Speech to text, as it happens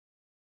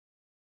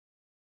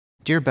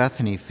Dear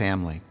Bethany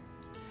family,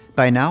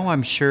 by now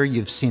I'm sure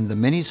you've seen the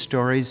many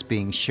stories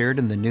being shared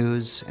in the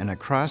news and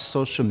across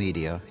social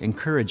media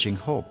encouraging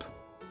hope.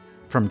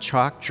 From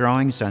chalk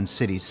drawings on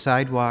city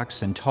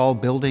sidewalks and tall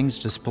buildings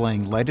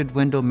displaying lighted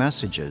window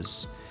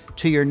messages,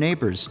 to your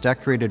neighbor's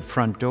decorated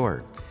front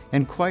door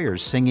and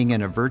choirs singing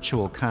in a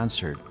virtual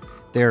concert,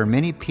 there are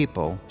many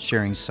people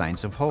sharing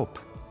signs of hope.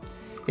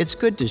 It's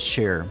good to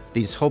share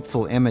these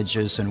hopeful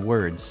images and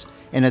words,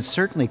 and it's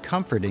certainly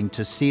comforting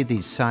to see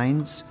these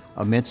signs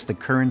amidst the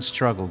current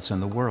struggles in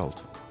the world.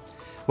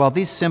 While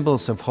these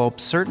symbols of hope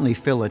certainly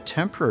fill a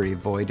temporary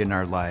void in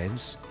our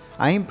lives,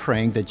 I am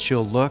praying that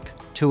you'll look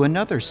to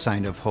another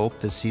sign of hope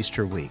this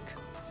Easter week.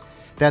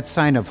 That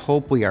sign of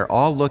hope we are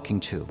all looking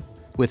to,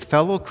 with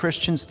fellow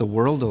Christians the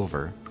world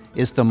over,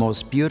 is the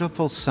most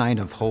beautiful sign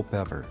of hope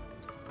ever: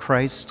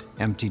 Christ's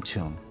empty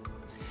tomb.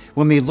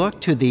 When we look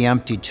to the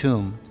empty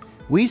tomb,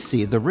 we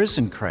see the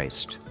risen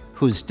Christ,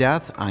 whose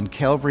death on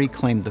Calvary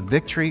claimed the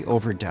victory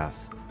over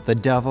death, the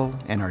devil,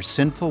 and our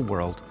sinful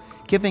world,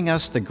 giving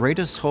us the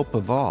greatest hope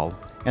of all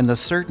and the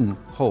certain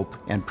hope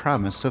and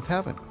promise of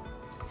heaven.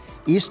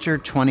 Easter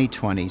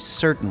 2020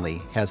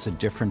 certainly has a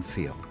different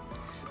feel,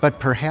 but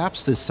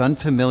perhaps this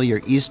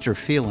unfamiliar Easter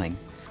feeling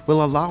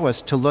will allow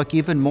us to look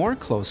even more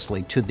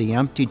closely to the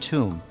empty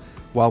tomb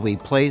while we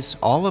place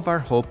all of our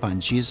hope on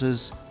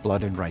Jesus'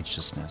 blood and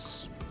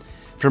righteousness.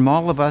 From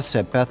all of us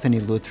at Bethany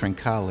Lutheran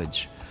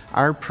College,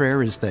 our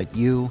prayer is that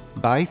you,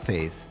 by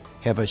faith,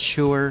 have a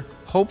sure,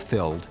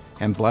 hope-filled,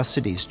 and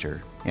blessed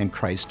Easter in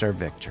Christ our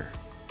victor.